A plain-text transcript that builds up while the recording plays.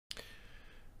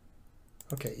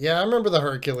Okay, yeah, I remember the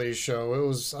Hercules show. It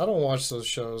was... I don't watch those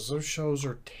shows. Those shows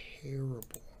are terrible.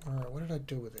 Alright, what did I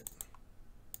do with it?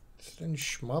 Is it in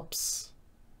Shmups?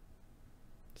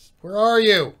 Where are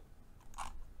you?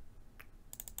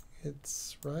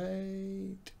 It's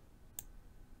right...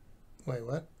 Wait,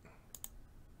 what?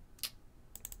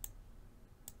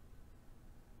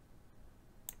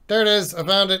 There it is. I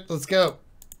found it. Let's go.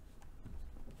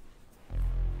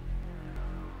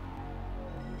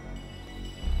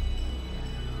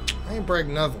 I ain't break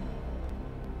nothing.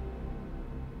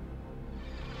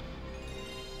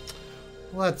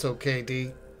 Well, that's okay,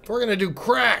 D. We're gonna do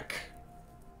crack.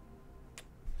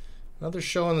 Another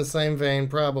show in the same vein,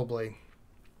 probably.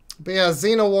 But yeah,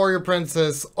 Xena Warrior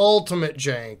Princess, ultimate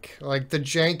jank. Like the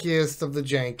jankiest of the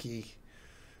janky.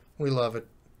 We love it.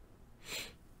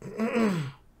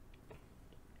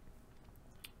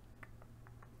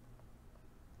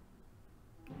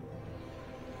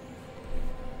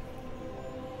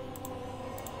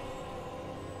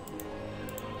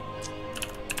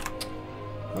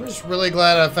 I'm just really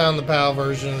glad I found the PAL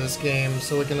version of this game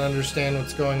so we can understand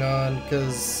what's going on,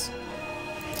 because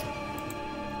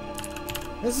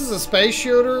this is a space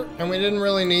shooter and we didn't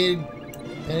really need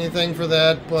anything for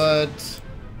that, but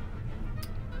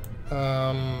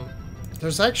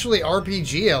there's actually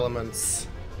RPG elements.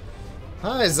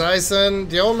 Hi, Zyson.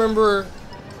 Do y'all remember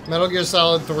Metal Gear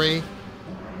Solid 3?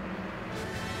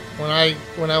 When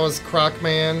I was Croc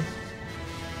Man?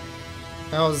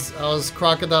 I was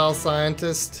Crocodile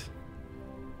Scientist.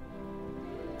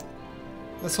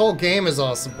 This whole game is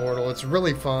awesome, Portal. It's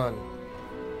really fun.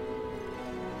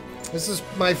 This is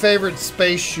my favorite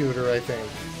space shooter, I think.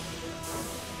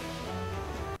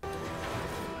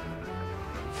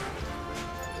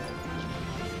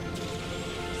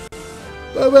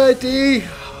 Bye-bye, D.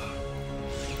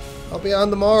 I'll be on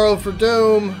tomorrow for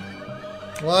Doom.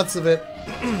 Lots of it.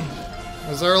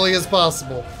 As early as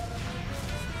possible.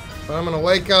 But I'm gonna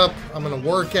wake up, I'm gonna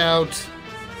work out.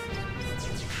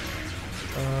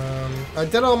 I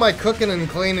did all my cooking and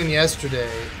cleaning yesterday.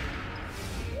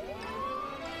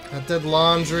 I did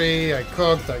laundry, I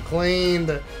cooked, I cleaned,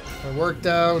 I worked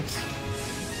out.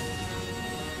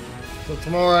 So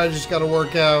tomorrow I just gotta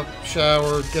work out,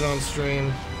 shower, get on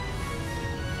stream.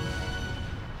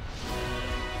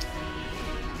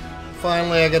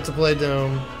 Finally I get to play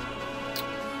Doom.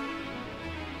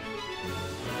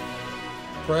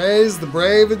 Praise the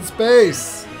brave in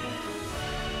space.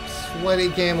 Sweaty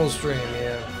camel stream,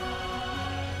 yeah.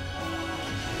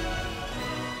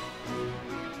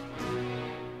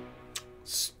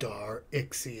 Star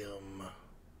Ixiom.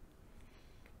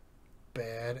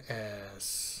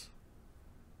 Badass.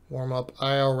 Warm up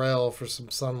IRL for some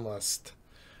Sunlust.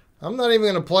 I'm not even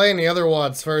going to play any other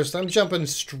WADs first. I'm jumping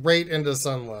straight into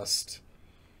Sunlust.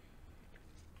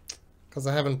 Because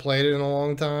I haven't played it in a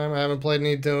long time. I haven't played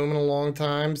any Doom in a long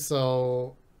time,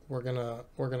 so we're gonna,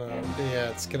 yeah,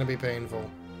 it's gonna be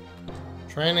painful.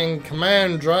 Training,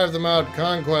 command, drive them out,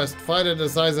 conquest, fight a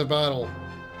decisive battle.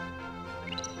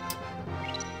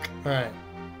 Alright.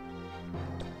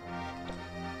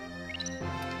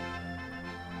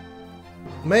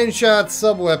 Main shot,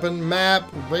 sub-weapon, map,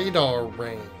 radar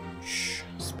range.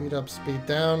 Speed up, speed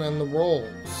down, and the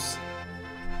rolls.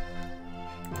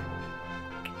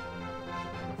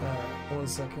 1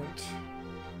 second.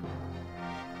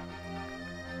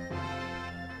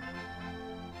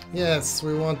 Yes,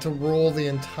 we want to rule the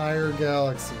entire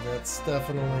galaxy. That's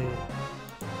definitely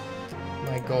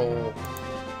my goal.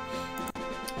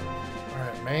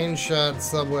 Alright, main shot,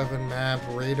 sub-weapon, map,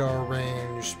 radar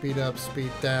range, speed up,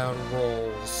 speed down,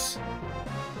 rolls.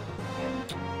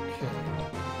 Okay.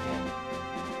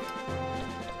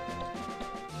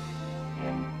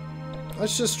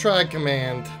 Let's just try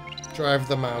command. Drive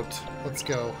them out. Let's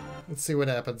go. Let's see what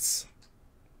happens.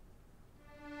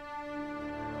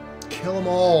 Kill them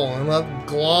all and let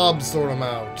Glob sort them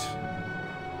out.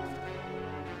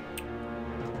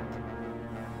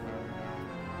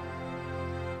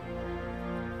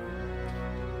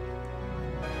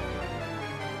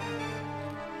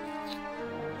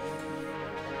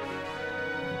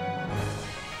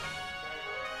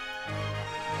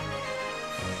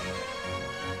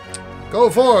 Go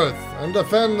forth and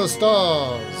defend the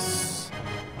stars.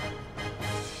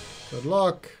 Good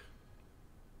luck.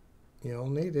 You'll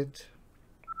need it.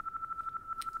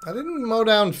 I didn't mow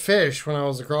down fish when I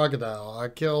was a crocodile. I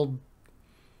killed,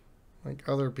 like,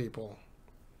 other people.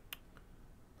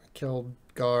 I killed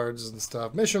guards and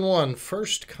stuff. Mission 1,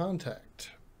 first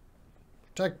contact.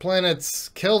 Protect planets,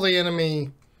 kill the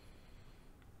enemy.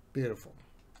 Beautiful.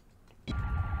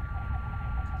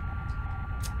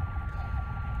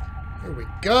 Here we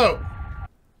go.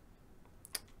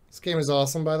 Let's game is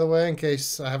awesome, by the way, in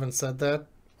case I haven't said that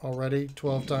already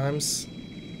 12 times.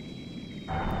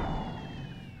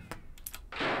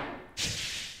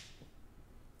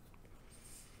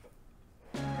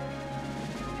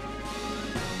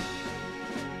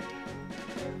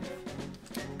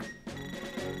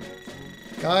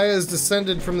 Gaia is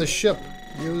descended from the ship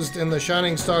used in the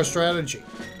Shining Star strategy.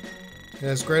 It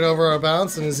has great overall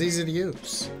balance and is easy to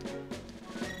use.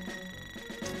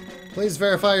 Please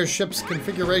verify your ship's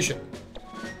configuration.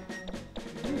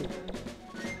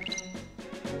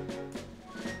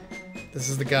 This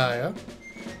is the Gaia.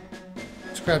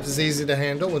 This craft is easy to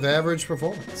handle with average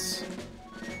performance.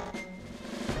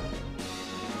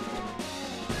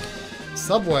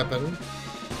 Sub-weapon.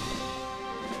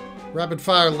 Rapid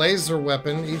fire laser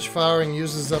weapon. Each firing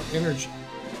uses up energy.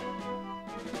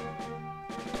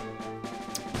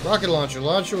 Rocket launcher.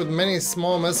 Launcher with many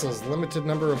small missiles. Limited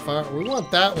number of fire. We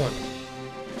want that one.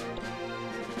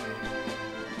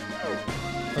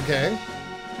 Okay.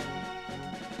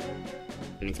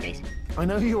 I'm in space. I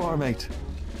know you are, mate.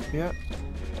 Yeah,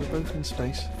 we're both in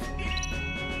space.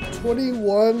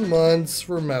 21 months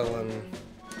for Melon.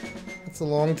 That's a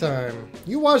long time.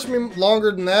 You watched me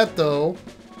longer than that, though.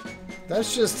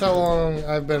 That's just how long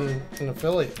I've been an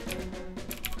affiliate.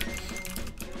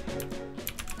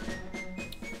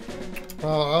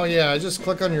 Oh yeah, I just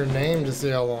click on your name to see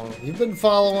how long. You've been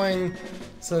following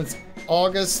since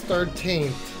August 13th,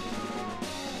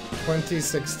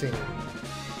 2016.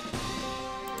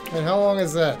 And how long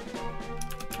is that?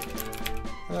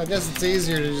 I guess it's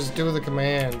easier to just do the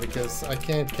command because I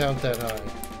can't count that high.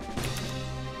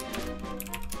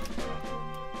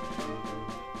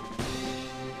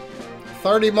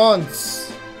 $30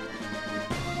 months,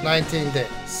 19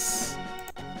 days.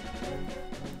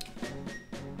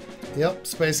 Yep,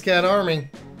 Space Cat Army.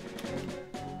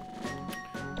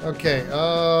 Okay,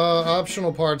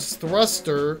 optional parts.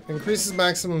 Thruster increases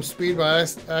maximum speed by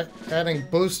adding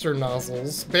booster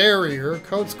nozzles. Barrier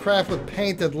coats craft with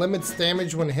paint that limits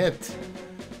damage when hit.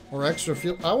 Or extra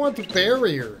fuel. I want the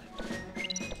barrier.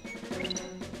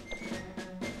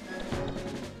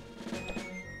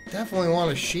 Definitely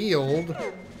want a shield.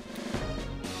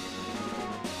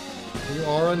 You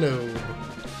are a noob.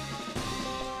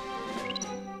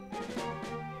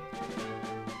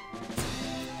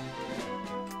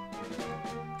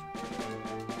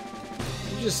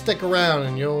 You just stick around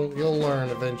and you'll learn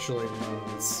eventually.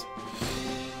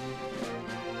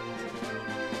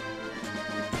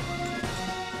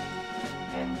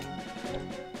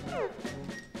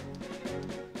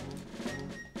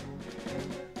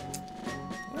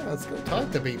 Let's go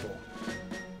talk to people.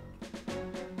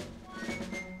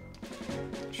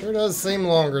 Sure does seem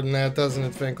longer than that, doesn't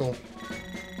it, Finkel?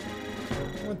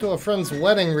 I went to a friend's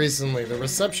wedding recently. The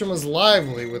reception was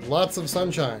lively with lots of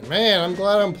sunshine. Man, I'm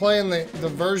glad I'm playing the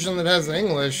version that has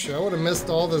English. I would have missed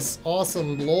all this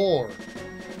awesome lore.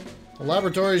 The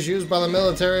laboratories used by the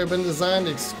military have been designed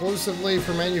exclusively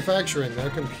for manufacturing. Their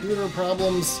computer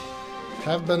problems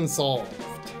have been solved.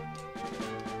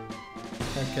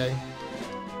 Okay.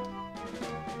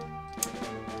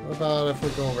 What about if we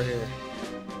go over here?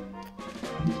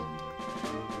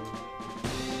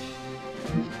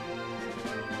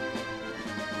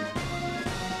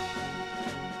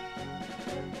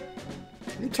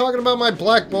 You talking about my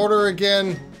black border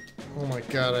again? Oh my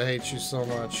god, I hate you so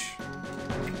much.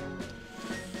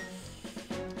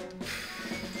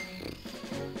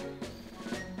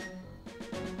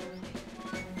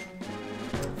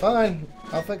 Fine,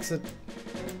 I'll fix it.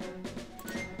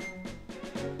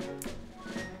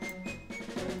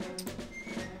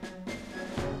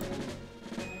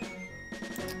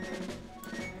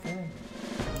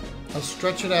 I'll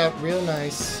stretch it out real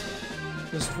nice,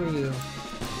 just for you.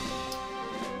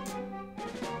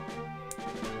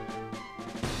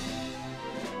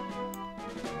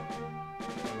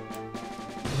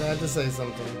 I had to say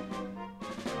something.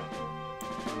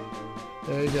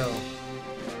 There you go.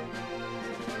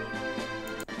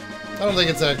 I don't think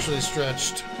it's actually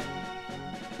stretched.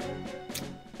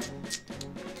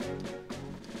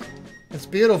 It's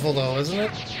beautiful though, isn't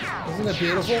it? Isn't it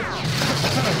beautiful?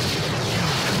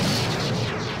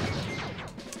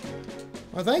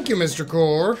 Well, thank you, Mr.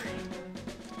 Core.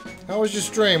 How was your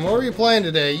stream? What were you playing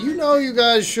today? You know you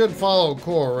guys should follow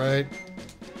Core, right?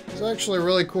 He's actually a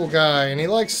really cool guy, and he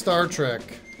likes Star Trek.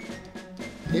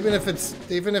 Even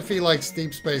if he likes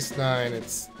Deep Space Nine, he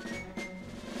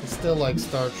still likes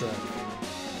Star Trek.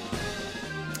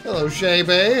 Hello,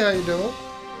 Shebe. How you doing?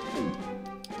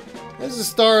 This is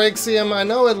Star Ixiom. I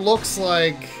know it looks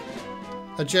like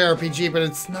a JRPG, but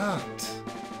it's not.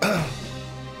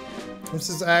 This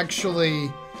is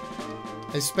actually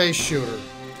a space shooter.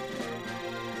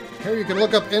 Here you can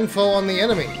look up info on the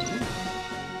enemy.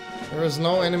 There is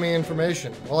no enemy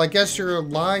information. Well, I guess you're a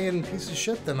lying piece of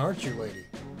shit then, aren't you, lady?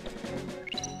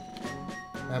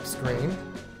 Map screen.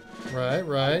 Right,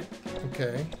 right.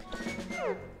 Okay.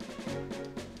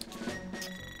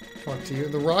 Talk to you.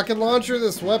 The rocket launcher.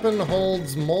 This weapon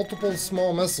holds multiple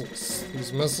small missiles.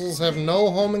 These missiles have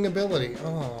no homing ability.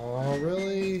 Oh,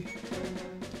 really?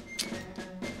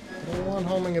 I don't want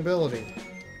homing ability.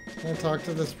 Can I talk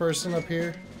to this person up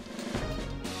here?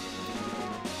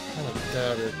 I kind of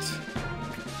doubt it.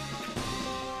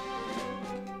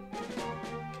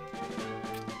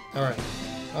 Alright.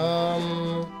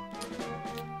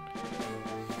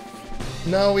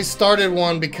 No, we started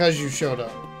one because you showed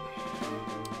up.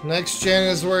 Next gen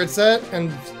is where it's at,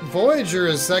 and Voyager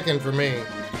is second for me.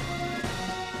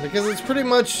 Because it's pretty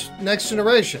much next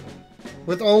generation.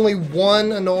 With only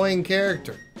one annoying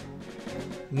character.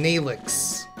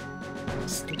 Neelix.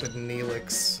 Stupid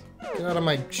Neelix. Get out of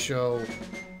my show.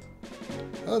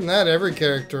 Other than that, every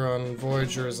character on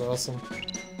Voyager is awesome.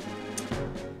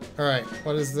 Alright,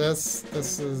 what is this?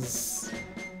 This is...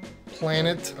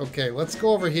 planet. Okay, let's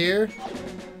go over here.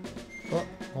 Oh,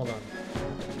 hold on.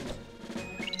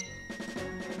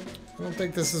 I don't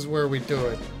think this is where we do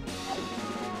it.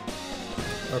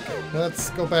 Okay, let's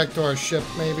go back to our ship,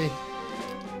 maybe.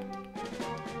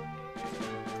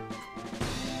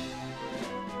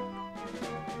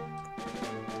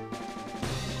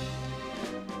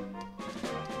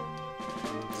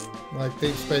 Like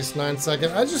Deep Space Nine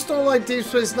second. I just don't like Deep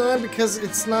Space Nine because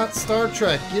it's not Star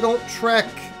Trek. You don't trek.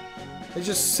 They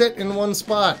just sit in one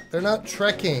spot. They're not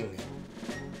trekking.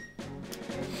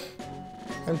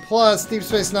 And plus, Deep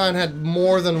Space Nine had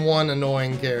more than one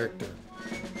annoying character.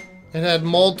 It had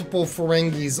multiple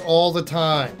Ferengis all the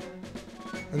time.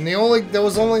 And there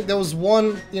was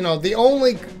one, you know, the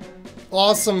only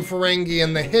awesome Ferengi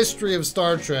in the history of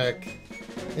Star Trek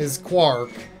is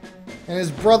Quark. And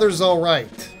his brother's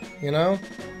alright, you know?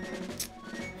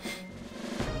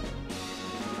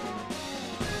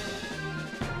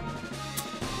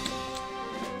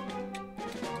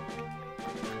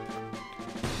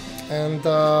 And,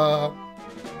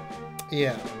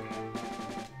 yeah.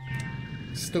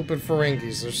 Stupid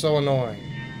Ferengis, they're so annoying.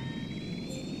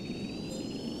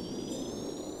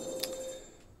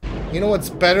 You know what's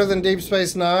better than Deep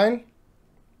Space Nine?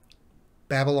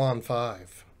 Babylon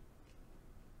 5.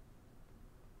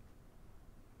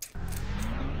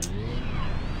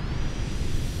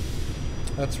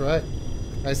 That's right.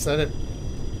 I said it.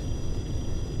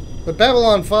 But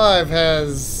Babylon 5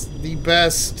 has the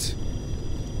best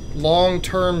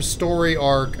long-term story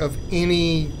arc of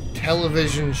any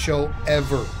television show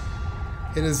ever.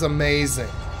 It is amazing.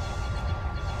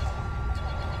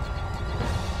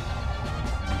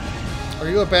 Are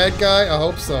you a bad guy? I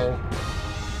hope so.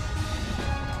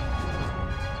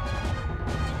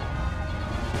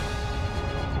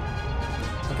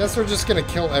 I guess we're just gonna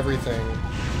kill everything.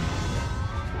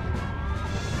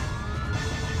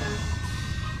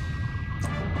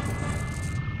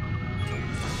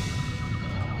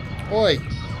 Oi!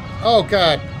 Oh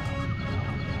god!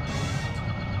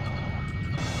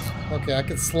 Okay, I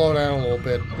could slow down a little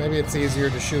bit. Maybe it's easier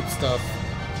to shoot stuff.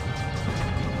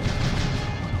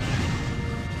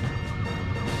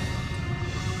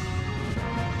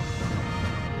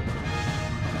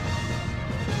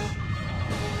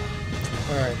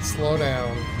 Alright, slow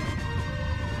down.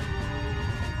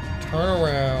 Turn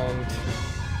around.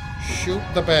 Shoot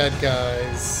the bad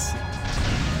guys.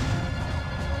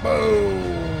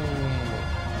 Boom!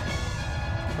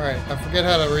 Alright, I forget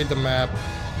how to read the map.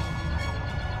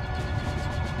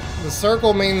 The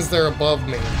circle means they're above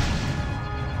me.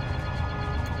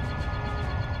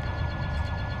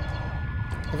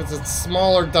 If it's a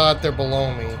smaller dot, they're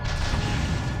below me.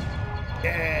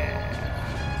 Yeah!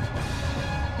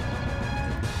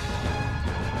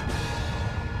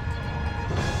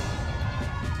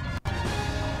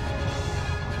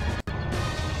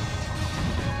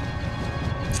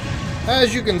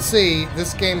 As you can see,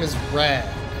 this game is rad.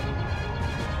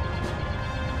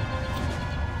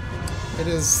 It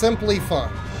is simply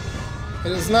fun.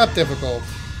 It is not difficult.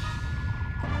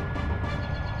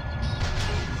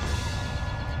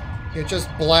 It just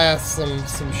blasts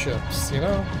some ships, you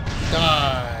know?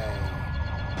 Die!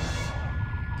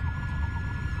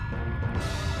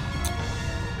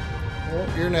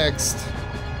 Oh, you're next.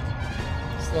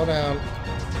 Slow down.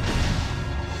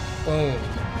 Boom.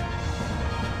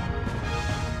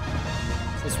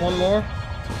 Is this one more?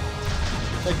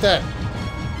 Take that.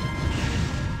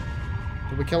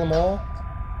 Did we kill them all?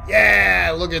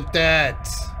 Yeah! Look at that!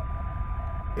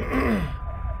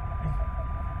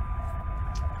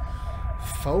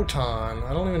 Photon.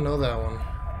 I don't even know that one.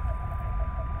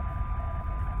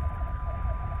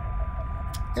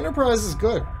 Enterprise is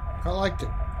good. I liked it.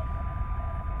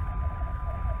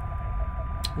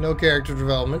 No character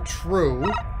development. True.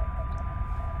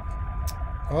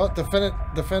 Oh,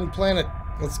 defend planet.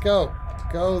 Let's go.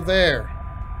 Go there.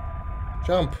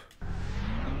 Jump.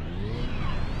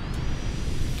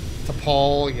 To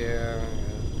Paul, yeah.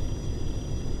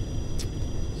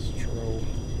 It's true.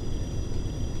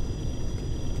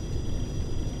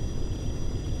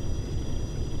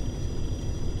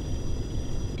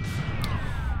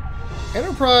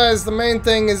 Enterprise, the main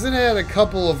thing is it had a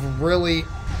couple of really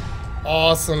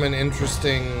awesome and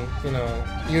interesting, you know,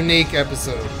 unique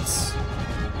episodes.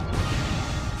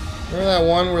 Remember that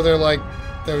one where they're like,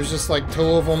 there was just like two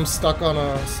of them stuck on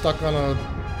a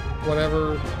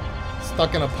whatever,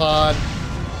 stuck in a pod.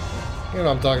 You know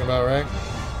what I'm talking about, right?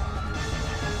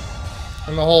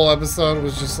 And the whole episode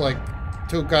was just like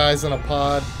two guys in a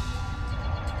pod.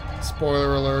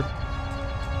 Spoiler alert.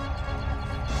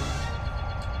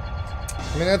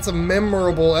 I mean, that's a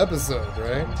memorable episode,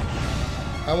 right?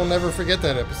 I will never forget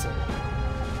that episode.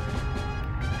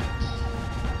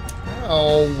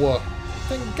 Oh,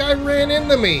 the guy ran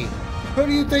into me. Who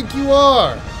do you think you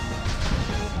are?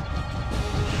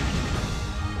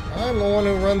 I'm the one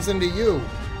who runs into you.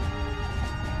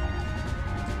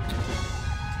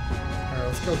 Alright,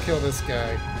 let's go kill this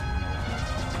guy.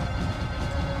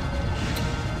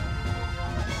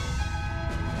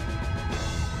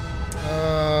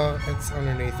 It's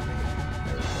underneath me.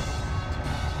 There we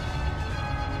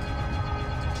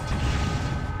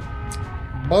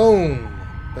go. Boom,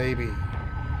 baby.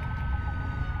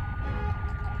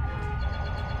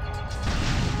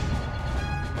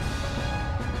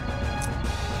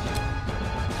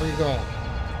 Where you going?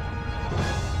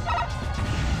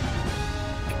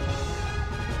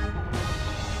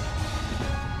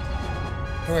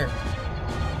 Come here.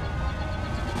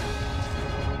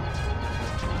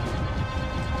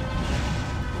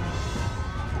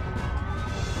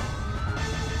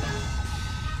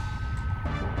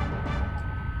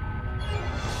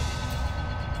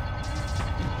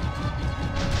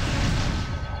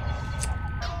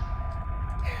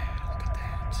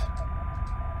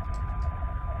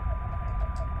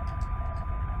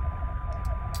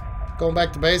 Going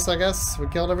back to base, I guess. We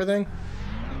killed everything.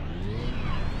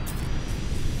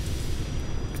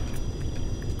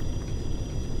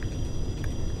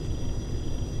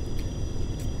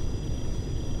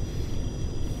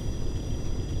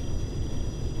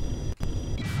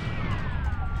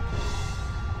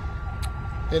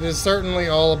 It is certainly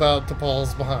all about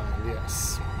T'Pol's behind,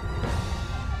 yes.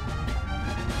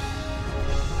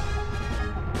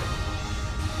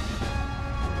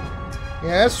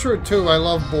 Yeah, that's true too. I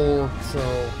love Borg,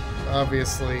 so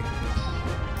obviously.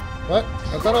 What?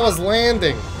 I thought I was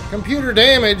landing. Computer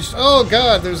damaged. Oh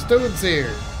god, there's dudes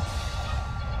here.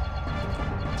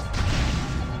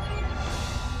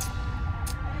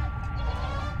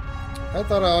 I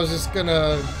thought I was just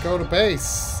gonna go to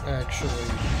base, actually.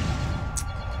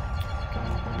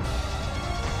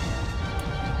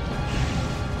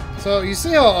 So, you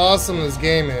see how awesome this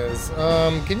game is.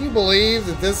 Can you believe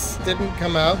that this didn't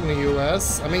come out in the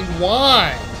US? I mean,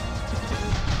 why?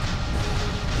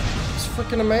 It's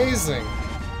freaking amazing.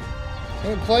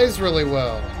 And it plays really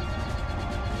well.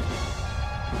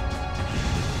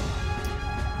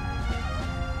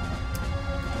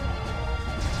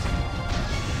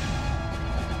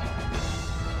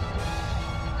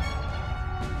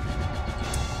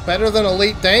 Better than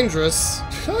Elite Dangerous.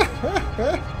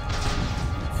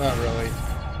 Not really.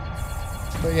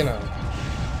 But you know.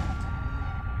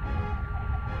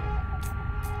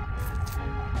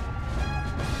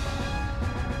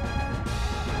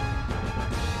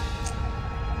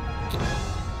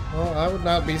 Well, I would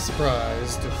not be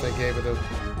surprised if they gave it a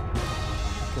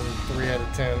 3 out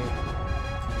of 10.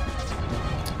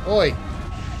 Oi!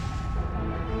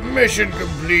 Mission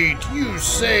complete! You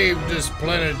saved this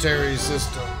planetary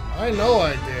system. I know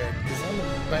I did, because I'm a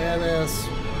badass.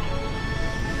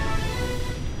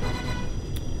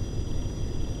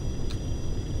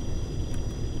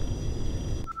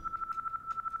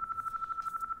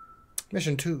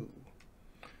 Mission 2.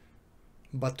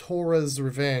 Batora's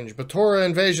Revenge. Batora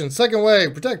Invasion. Second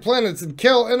wave. Protect planets and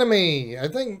kill enemy. I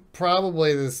think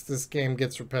probably this game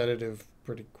gets repetitive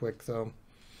pretty quick, though.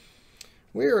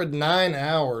 We are at 9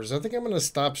 hours. I think I'm going to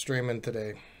stop streaming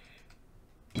today.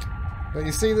 But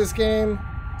you see this game?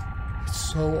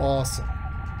 It's so awesome.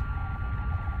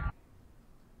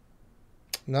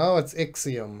 No, it's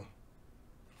Ixiom.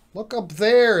 Look up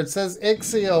there. It says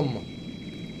Ixiom.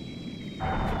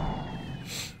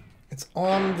 It's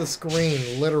on the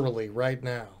screen, literally, right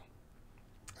now.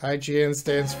 IGN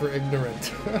stands for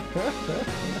ignorant.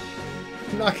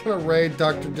 I'm not gonna raid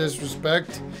Dr.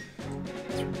 Disrespect.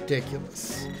 It's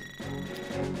ridiculous.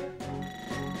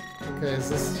 Okay,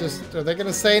 is this just... Are they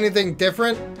gonna say anything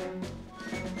different?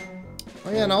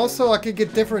 Oh yeah, and also I could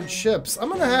get different ships. I'm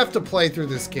gonna have to play through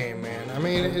this game, man. I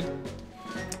mean,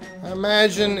 I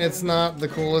imagine it's not the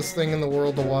coolest thing in the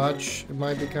world to watch. It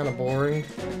might be kind of boring.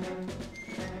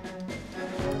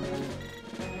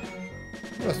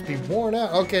 Must be worn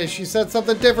out. Okay, she said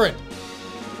something different.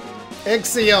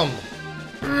 Ixiom.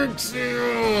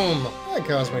 Ixiom. Hi,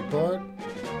 Cosmic Bard.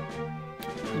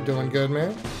 You doing good,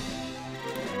 man?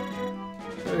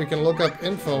 There you can look up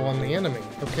info on the enemy.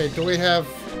 Okay, do we have...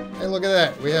 Hey, look at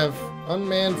that. We have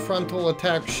unmanned frontal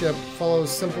attack ship follows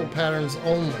simple patterns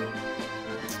only.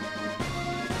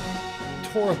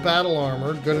 Tora battle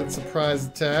armor, good at surprise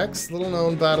attacks. Little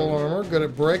known battle armor, good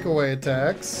at breakaway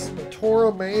attacks. But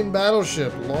Tora main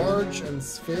battleship, large and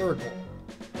spherical.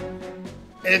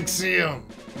 Ixiom.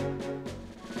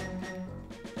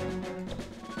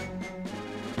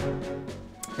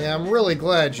 Yeah, I'm really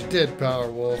glad you did,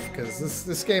 Powerwolf, because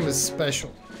this game is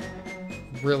special.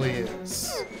 It really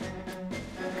is.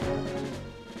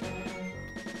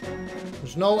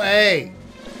 There's no A.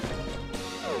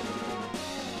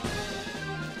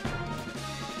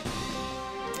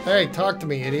 Hey, talk to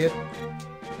me, idiot.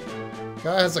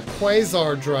 Guy has a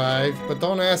quasar drive, but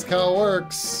don't ask how it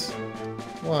works.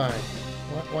 Why?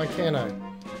 Why can't I?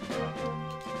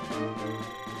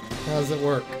 How does it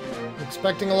work? I'm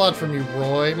expecting a lot from you,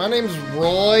 Roy. My name's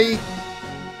Roy.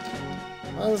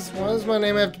 Why does my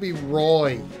name have to be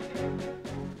Roy?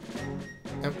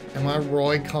 Am I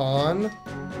Roy Khan?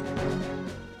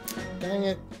 Dang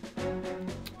it.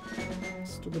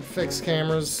 Stupid fixed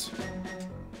cameras.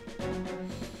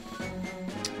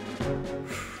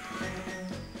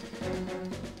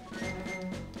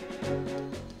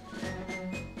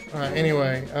 Alright,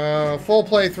 anyway, full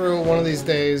playthrough one of these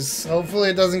days. Hopefully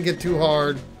it doesn't get too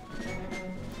hard.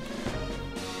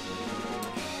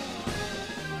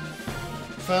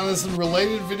 Found this in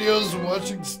related videos when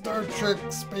watching Star Trek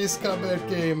Space Combat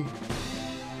game.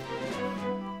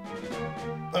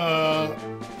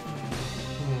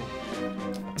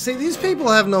 See, these people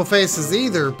have no faces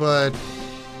either, but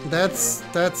that's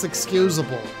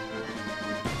excusable.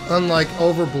 Unlike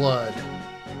Overblood.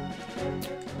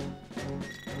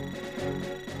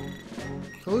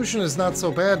 Pollution is not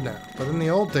so bad now, but in the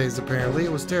old days, apparently,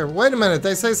 it was terrible. Wait a minute,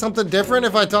 they say something different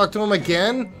if I talk to them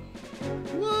again?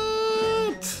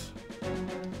 What?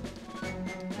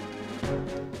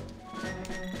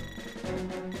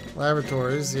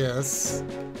 Laboratories, yes.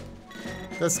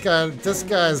 This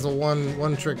guy's the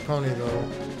one-trick pony, though.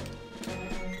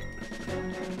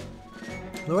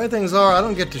 The way things are, I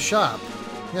don't get to shop.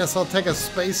 Yes, I'll take a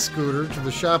space scooter to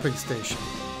the shopping station.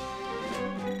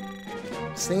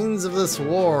 Scenes of this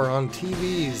war on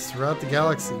TVs throughout the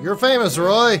galaxy. You're famous,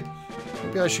 Roy!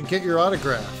 Maybe I should get your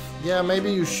autograph. Yeah,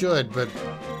 maybe you should, but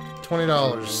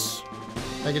 $20.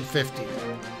 Make it $50.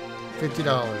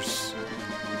 $50.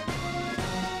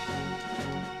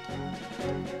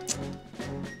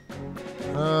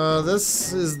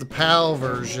 This is the PAL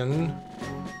version.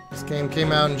 This game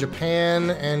came out in Japan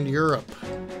and Europe.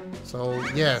 So,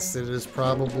 yes, it is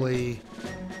probably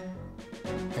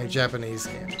a Japanese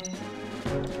game.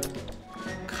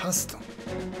 Custom.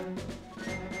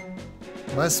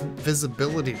 Less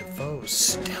visibility to foes.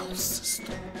 Stealth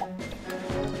system.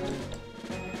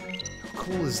 How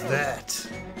cool is that?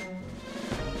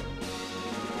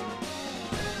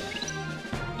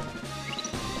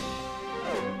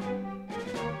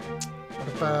 What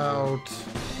about...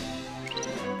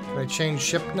 Can I change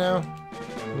ship now?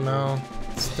 No.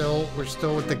 We're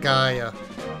still with the Gaia.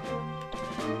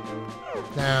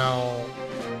 Now...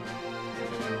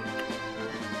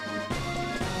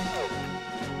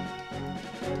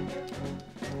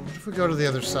 What if we go to the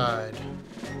other side?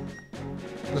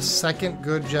 The second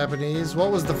good Japanese? What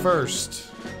was the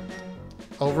first?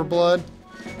 Overblood?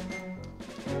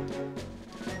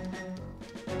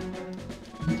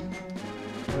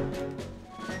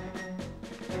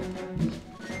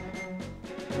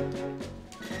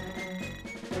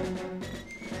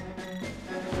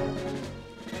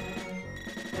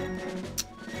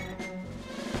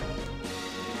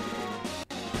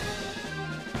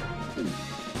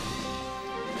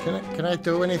 Can I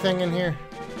do anything in here?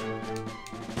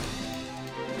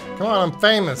 Come on, I'm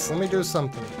famous. Let me do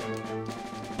something.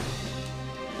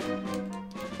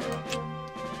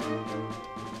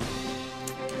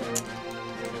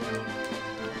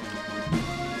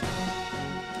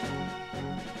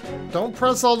 Don't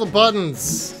press all the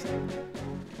buttons.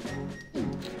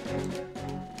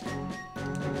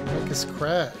 this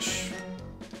crash?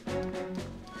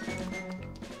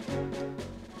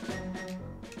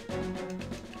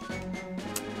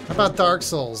 How about Dark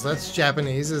Souls? That's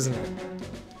Japanese, isn't it?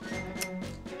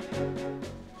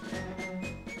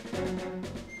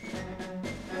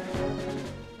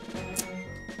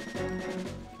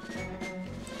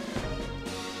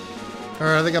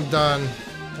 Alright, I think I'm done.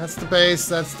 That's the base,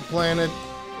 that's the planet.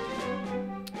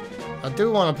 I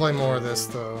do want to play more of this,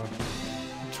 though.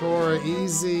 Tora,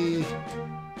 easy.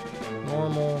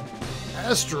 Normal.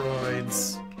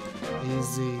 Asteroids.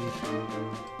 Easy.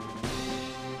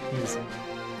 Easy.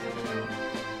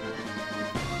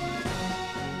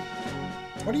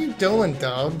 What are you doing,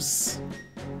 Dubs?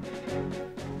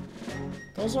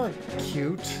 Those aren't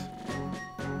cute.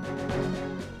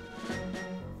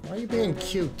 Why are you being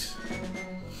cute?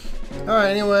 Alright,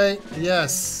 anyway,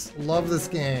 yes. Love this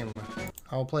game.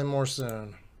 I'll play more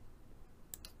soon.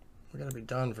 We gotta be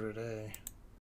done for today.